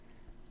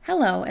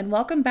Hello, and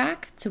welcome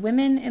back to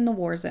Women in the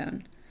War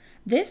Zone.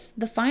 This,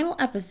 the final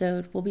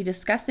episode, will be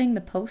discussing the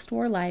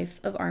post-war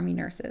life of Army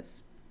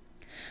nurses.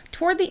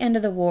 Toward the end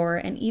of the war,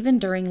 and even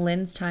during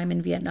Lynn's time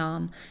in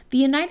Vietnam, the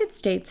United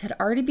States had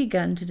already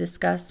begun to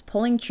discuss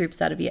pulling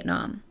troops out of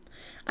Vietnam.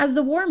 As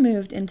the war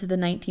moved into the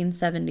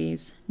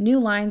 1970s, new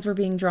lines were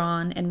being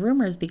drawn and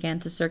rumors began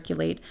to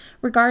circulate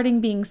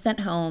regarding being sent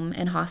home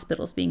and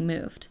hospitals being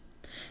moved.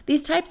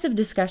 These types of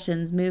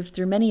discussions moved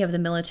through many of the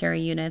military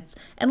units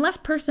and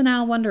left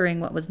personnel wondering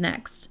what was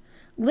next.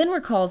 Lynn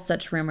recalls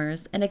such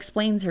rumors and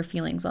explains her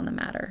feelings on the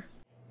matter.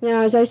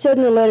 Now, as I said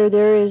in the letter,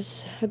 there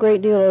is a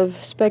great deal of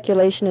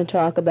speculation and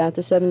talk about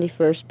the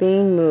 71st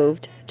being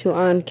moved to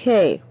An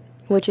Khê,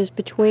 which is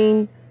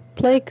between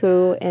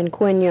Pleiku and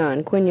Quy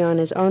Nhon. Quy Nhon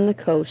is on the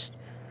coast,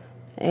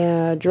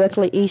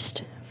 directly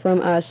east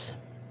from us.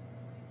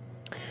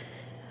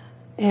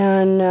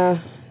 And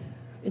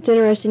it's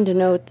interesting to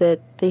note that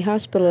the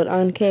hospital at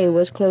An Khê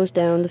was closed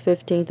down the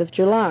 15th of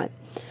July.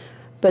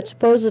 But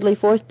supposedly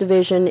 4th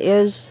Division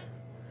is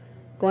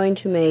going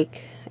to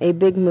make a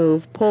big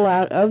move, pull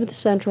out of the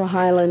Central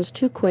Highlands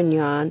to Quy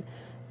Nhon.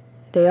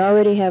 They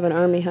already have an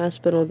Army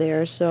hospital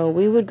there, so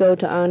we would go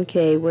to An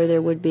Khê, where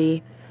there would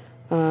be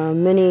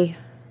many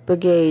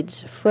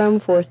brigades from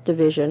 4th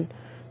Division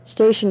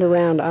stationed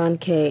around An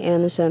Khê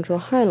and the Central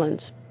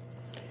Highlands.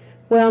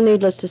 Well,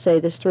 needless to say,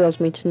 this thrills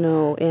me to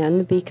no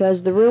end,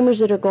 because the rumors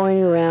that are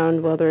going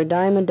around, well, they're a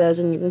dime a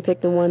dozen. You can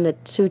pick the one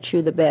that suits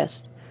you the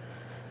best.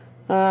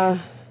 You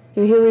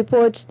hear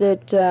reports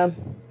that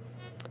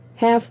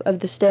half of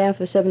the staff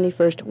of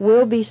 71st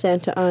will be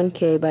sent to An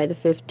Khê by the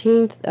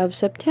 15th of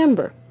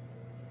September.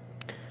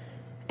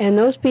 And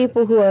those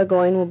people who are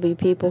going will be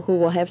people who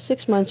will have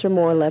 6 months or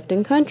more left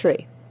in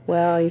country.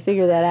 Well, you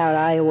figure that out.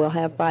 I will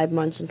have 5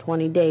 months and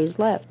 20 days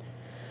left.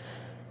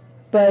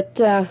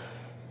 But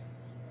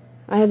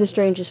I have the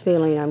strangest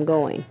feeling I'm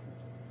going.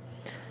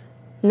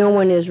 No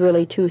one is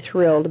really too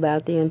thrilled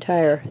about the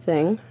entire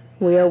thing.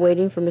 We are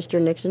waiting for Mr.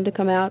 Nixon to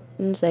come out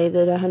and say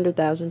that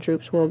 100,000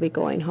 troops will be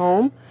going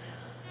home.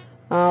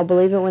 I'll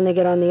believe it when they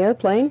get on the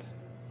airplane.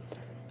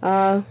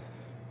 Then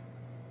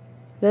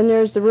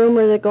there's the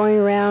rumor that going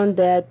around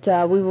that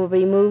we will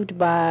be moved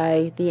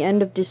by the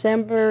end of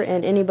December,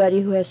 and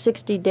anybody who has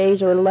 60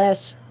 days or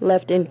less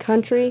left in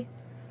country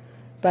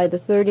by the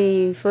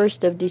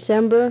 31st of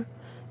December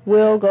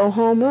will go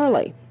home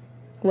early.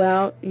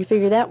 Well, you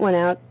figure that one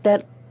out.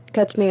 That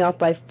cuts me off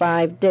by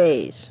 5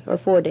 days, or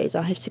 4 days.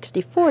 I'll have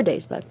 64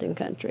 days left in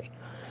country.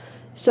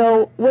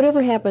 So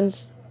whatever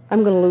happens,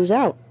 I'm going to lose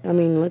out. I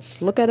mean,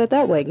 let's look at it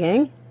that way,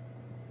 gang.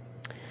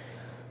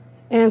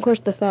 And, of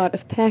course, the thought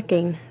of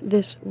packing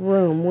this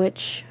room,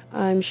 which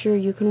I'm sure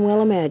you can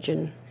well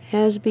imagine,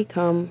 has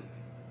become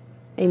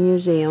a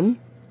museum.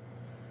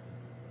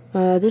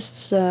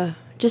 Just the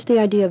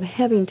idea of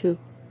having to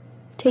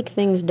take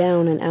things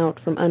down and out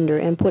from under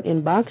and put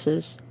in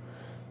boxes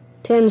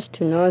tends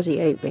to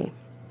nauseate me.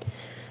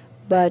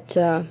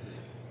 But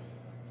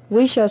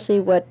we shall see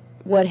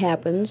what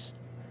happens.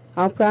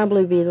 I'll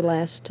probably be the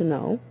last to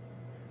know.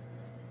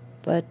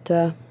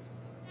 But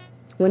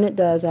when it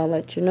does, I'll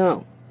let you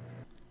know.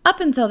 Up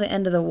until the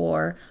end of the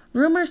war,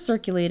 rumors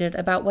circulated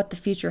about what the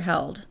future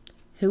held.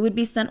 Who would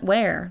be sent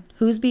where,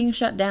 who's being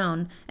shut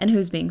down, and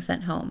who's being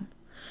sent home.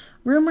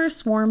 Rumors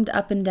swarmed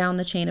up and down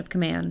the chain of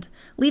command,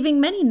 leaving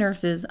many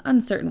nurses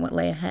uncertain what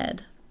lay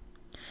ahead.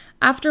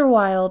 After a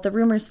while, the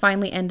rumors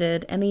finally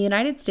ended, and the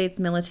United States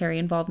military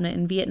involvement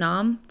in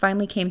Vietnam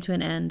finally came to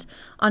an end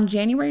on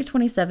January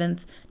 27,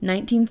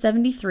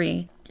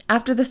 1973,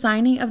 after the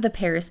signing of the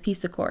Paris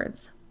Peace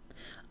Accords.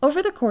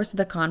 Over the course of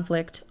the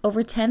conflict,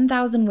 over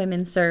 10,000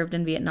 women served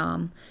in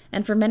Vietnam,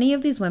 and for many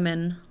of these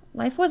women,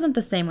 life wasn't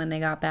the same when they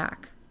got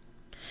back.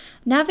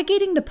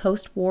 Navigating the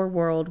post-war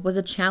world was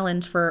a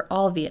challenge for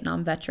all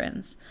Vietnam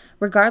veterans,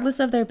 regardless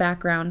of their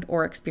background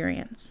or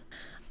experience.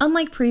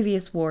 Unlike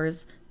previous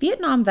wars,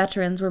 Vietnam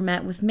veterans were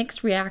met with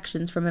mixed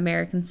reactions from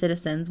American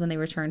citizens when they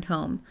returned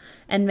home,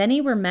 and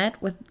many were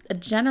met with a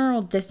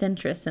general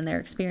disinterest in their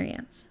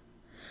experience.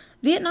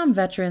 Vietnam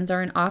veterans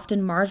are an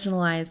often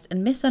marginalized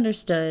and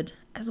misunderstood,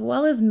 as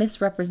well as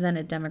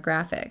misrepresented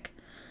demographic.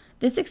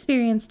 This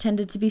experience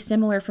tended to be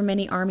similar for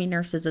many Army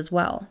nurses as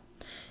well.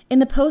 In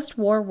the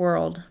post-war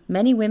world,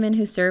 many women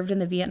who served in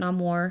the Vietnam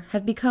War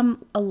have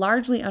become a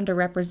largely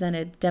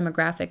underrepresented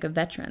demographic of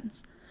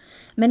veterans.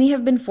 Many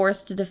have been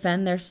forced to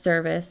defend their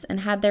service and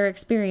had their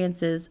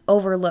experiences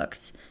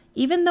overlooked,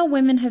 even though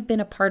women have been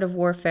a part of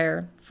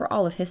warfare for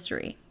all of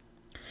history.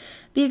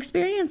 The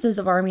experiences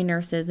of Army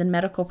nurses and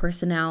medical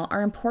personnel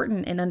are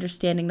important in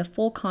understanding the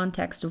full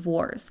context of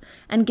wars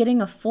and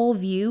getting a full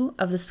view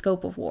of the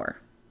scope of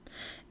war.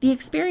 The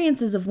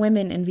experiences of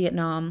women in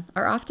Vietnam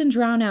are often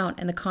drowned out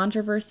in the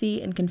controversy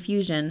and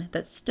confusion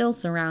that still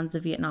surrounds the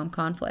Vietnam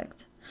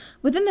conflict.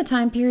 Within the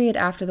time period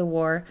after the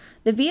war,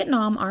 the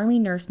Vietnam Army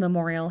Nurse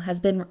Memorial has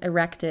been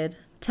erected,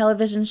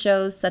 television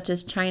shows such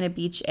as China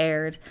Beach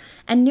aired,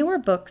 and newer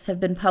books have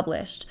been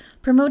published,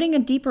 promoting a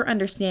deeper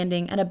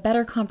understanding and a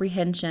better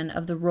comprehension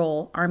of the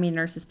role Army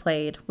nurses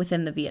played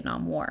within the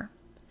Vietnam War.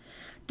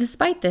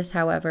 Despite this,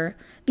 however,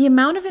 the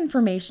amount of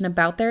information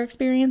about their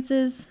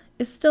experiences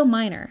is still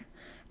minor,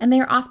 and they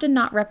are often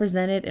not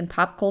represented in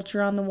pop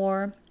culture on the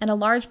war, and a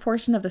large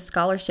portion of the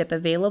scholarship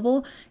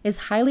available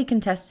is highly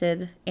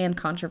contested and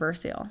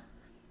controversial.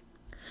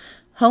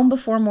 Home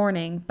Before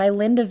Morning by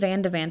Linda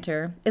Van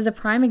Devanter is a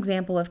prime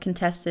example of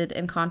contested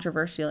and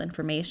controversial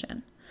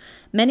information.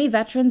 Many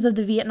veterans of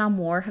the Vietnam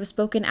War have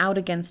spoken out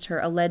against her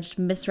alleged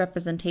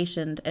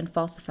misrepresentation and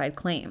falsified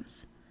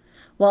claims,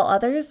 while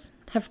others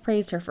have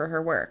praised her for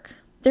her work.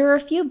 There are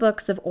a few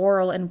books of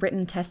oral and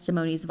written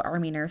testimonies of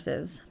Army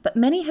nurses, but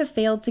many have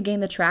failed to gain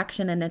the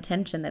traction and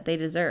attention that they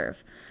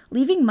deserve,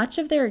 leaving much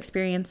of their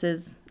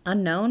experiences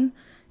unknown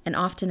and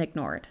often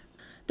ignored.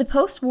 The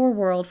post-war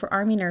world for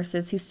Army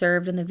nurses who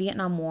served in the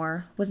Vietnam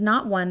War was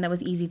not one that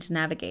was easy to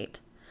navigate.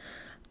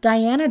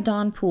 Diana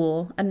Dawn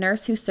Poole, a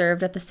nurse who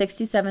served at the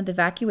 67th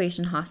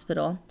Evacuation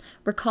Hospital,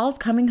 recalls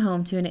coming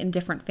home to an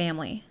indifferent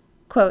family.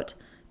 Quote,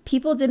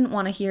 "People didn't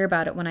want to hear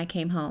about it when I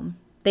came home.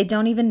 They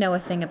don't even know a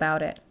thing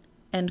about it."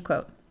 End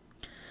quote.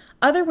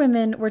 Other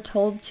women were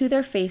told to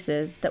their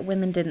faces that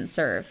women didn't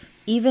serve,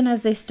 even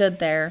as they stood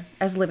there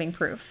as living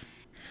proof.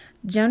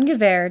 Joan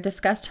Gevaert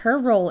discussed her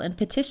role in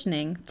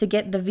petitioning to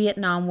get the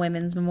Vietnam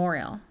Women's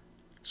Memorial.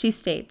 She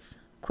states,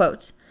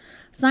 quote,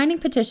 "Signing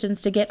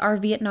petitions to get our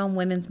Vietnam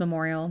Women's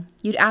Memorial,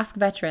 you'd ask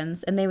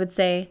veterans and they would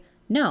say,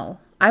 'No,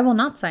 I will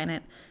not sign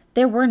it.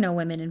 There were no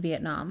women in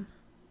Vietnam.'"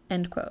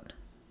 End quote.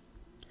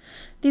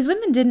 These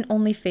women didn't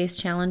only face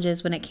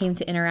challenges when it came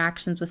to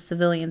interactions with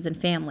civilians and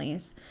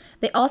families.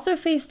 They also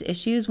faced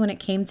issues when it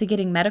came to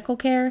getting medical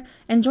care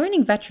and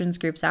joining veterans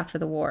groups after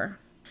the war.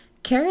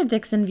 Kara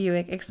Dixon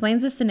Buick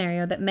explains a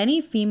scenario that many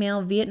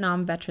female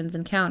Vietnam veterans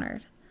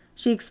encountered.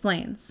 She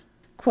explains,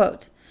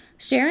 quote,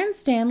 "Sharon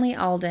Stanley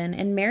Alden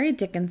and Mary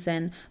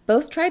Dickinson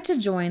both tried to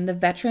join the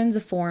Veterans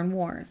of Foreign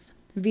Wars,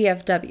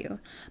 VFW,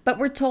 but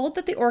were told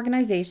that the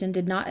organization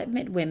did not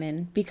admit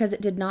women because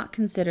it did not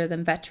consider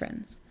them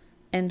veterans."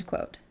 End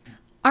quote.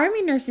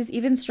 Army nurses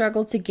even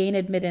struggled to gain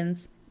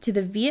admittance to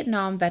the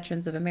Vietnam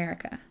Veterans of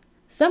America.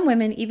 Some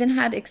women even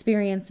had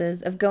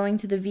experiences of going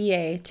to the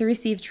VA to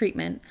receive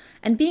treatment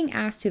and being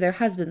asked who their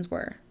husbands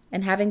were,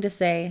 and having to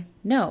say,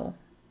 "No,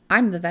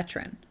 I'm the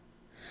veteran."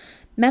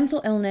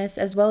 Mental illness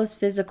as well as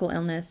physical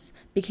illness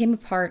became a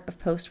part of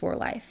post-war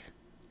life.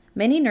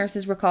 Many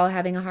nurses recall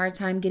having a hard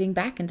time getting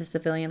back into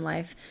civilian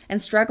life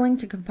and struggling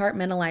to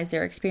compartmentalize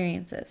their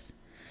experiences.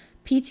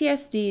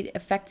 PTSD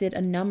affected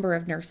a number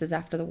of nurses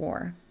after the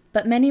war,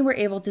 but many were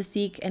able to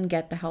seek and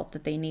get the help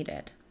that they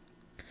needed.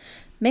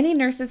 Many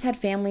nurses had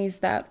families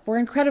that were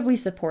incredibly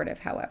supportive,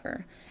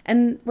 however,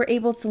 and were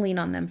able to lean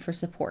on them for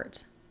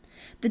support.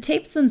 The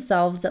tapes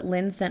themselves that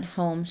Lynn sent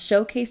home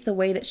showcase the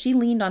way that she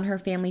leaned on her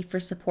family for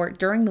support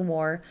during the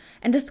war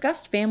and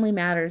discussed family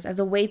matters as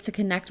a way to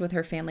connect with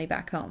her family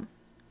back home.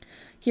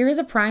 Here is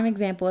a prime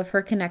example of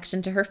her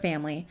connection to her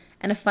family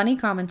and a funny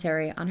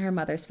commentary on her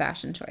mother's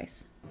fashion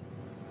choice.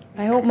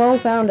 "I hope Mo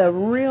found a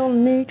real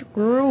neat,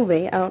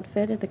 groovy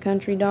outfit at the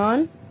Country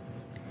Dawn.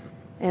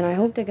 And I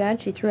hope to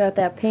God she threw out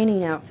that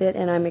painting outfit,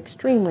 and I'm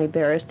extremely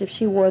embarrassed if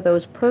she wore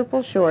those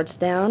purple shorts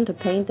down to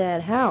paint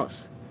that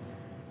house.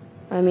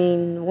 I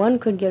mean, one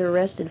could get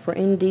arrested for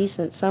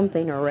indecent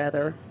something or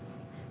other.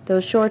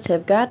 Those shorts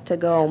have got to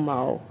go,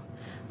 Mo.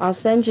 I'll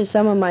send you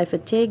some of my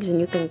fatigues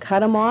and you can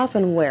cut 'em off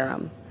and wear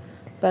 'em.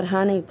 But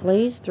honey,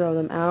 please throw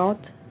them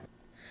out."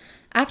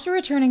 After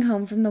returning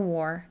home from the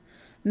war,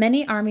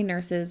 many Army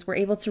nurses were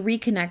able to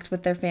reconnect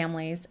with their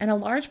families, and a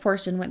large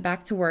portion went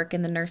back to work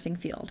in the nursing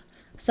field,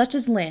 such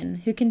as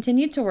Lynn, who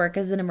continued to work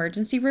as an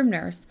emergency room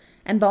nurse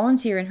and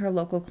volunteer in her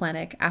local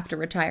clinic after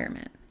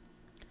retirement.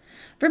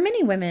 For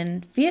many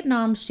women,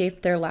 Vietnam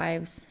shaped their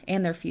lives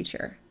and their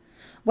future.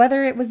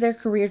 Whether it was their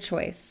career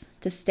choice,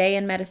 to stay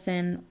in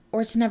medicine,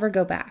 or to never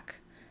go back,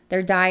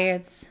 their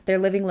diets, their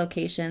living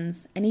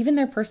locations, and even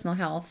their personal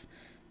health,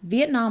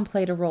 Vietnam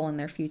played a role in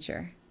their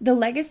future. The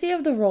legacy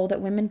of the role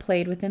that women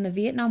played within the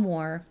Vietnam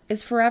War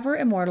is forever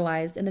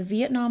immortalized in the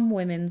Vietnam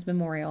Women's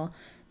Memorial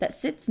that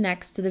sits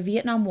next to the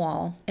Vietnam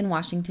Wall in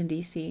Washington,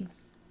 D.C.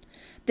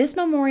 This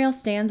memorial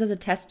stands as a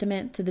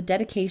testament to the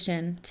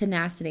dedication,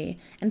 tenacity,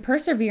 and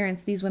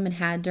perseverance these women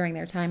had during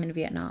their time in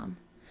Vietnam.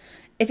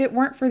 If it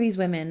weren't for these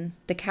women,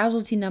 the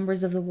casualty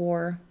numbers of the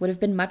war would have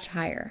been much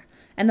higher,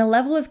 and the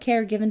level of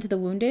care given to the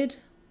wounded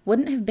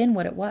wouldn't have been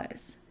what it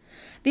was.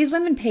 These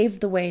women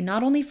paved the way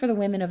not only for the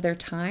women of their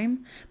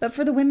time, but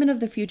for the women of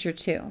the future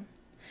too.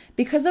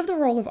 Because of the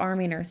role of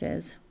Army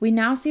nurses, we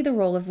now see the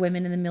role of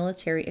women in the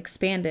military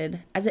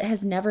expanded as it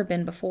has never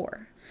been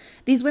before.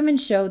 These women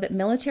show that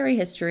military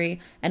history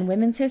and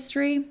women's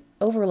history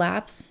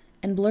overlaps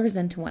and blurs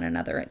into one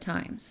another at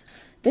times.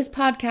 This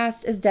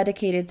podcast is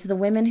dedicated to the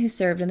women who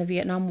served in the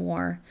Vietnam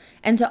War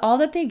and to all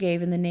that they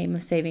gave in the name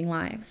of saving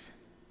lives.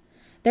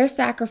 Their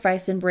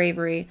sacrifice and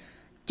bravery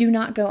do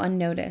not go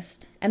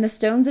unnoticed, and the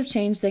stones of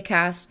change they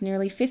cast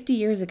nearly 50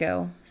 years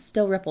ago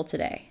still ripple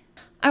today.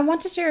 I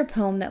want to share a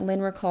poem that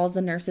Lynn recalls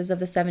the nurses of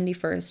the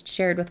 71st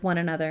shared with one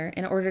another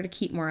in order to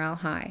keep morale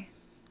high.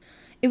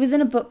 It was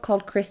in a book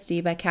called Christy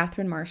by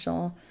Catherine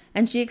Marshall,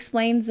 and she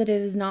explains that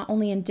it is not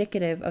only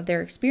indicative of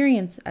their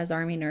experience as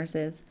Army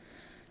nurses,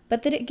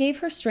 but that it gave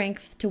her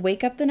strength to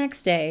wake up the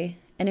next day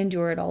and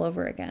endure it all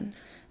over again.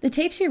 The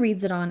tape she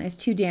reads it on is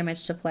too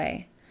damaged to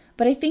play,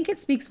 but I think it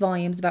speaks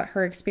volumes about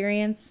her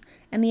experience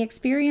and the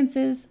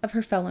experiences of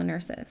her fellow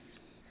nurses.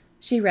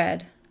 She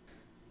read,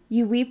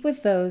 "You weep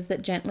with those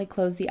that gently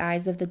close the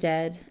eyes of the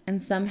dead,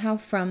 and somehow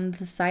from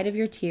the sight of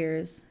your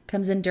tears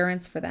comes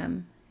endurance for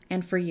them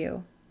and for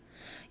you.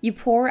 You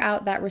pour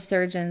out that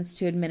resurgence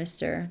to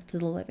administer to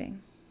the living."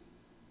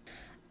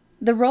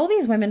 The role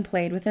these women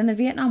played within the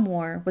Vietnam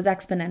War was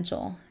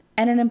exponential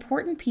and an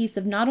important piece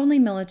of not only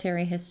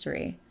military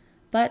history,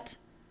 but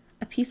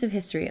a piece of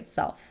history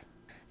itself.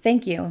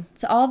 Thank you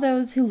to all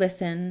those who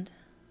listened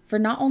for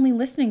not only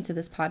listening to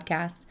this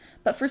podcast,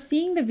 but for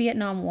seeing the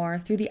Vietnam War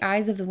through the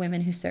eyes of the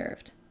women who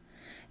served.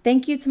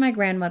 Thank you to my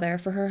grandmother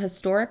for her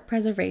historic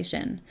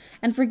preservation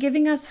and for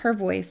giving us her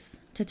voice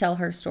to tell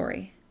her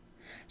story.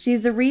 She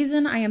is the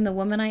reason I am the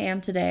woman I am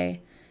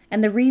today,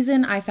 and the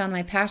reason I found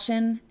my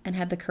passion and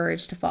had the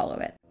courage to follow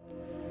it.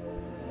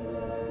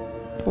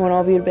 I want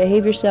all of you to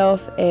behave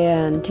yourself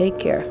and take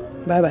care.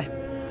 Bye-bye.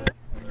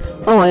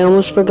 Oh, I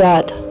almost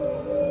forgot.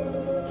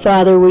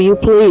 Father, will you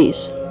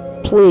please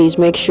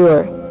make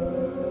sure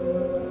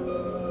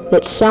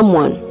that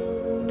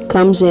someone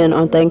comes in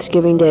on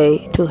Thanksgiving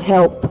Day to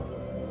help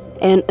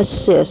and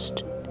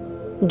assist,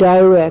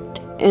 direct,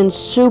 and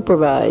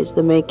supervise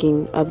the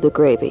making of the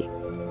gravy.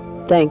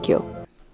 Thank you.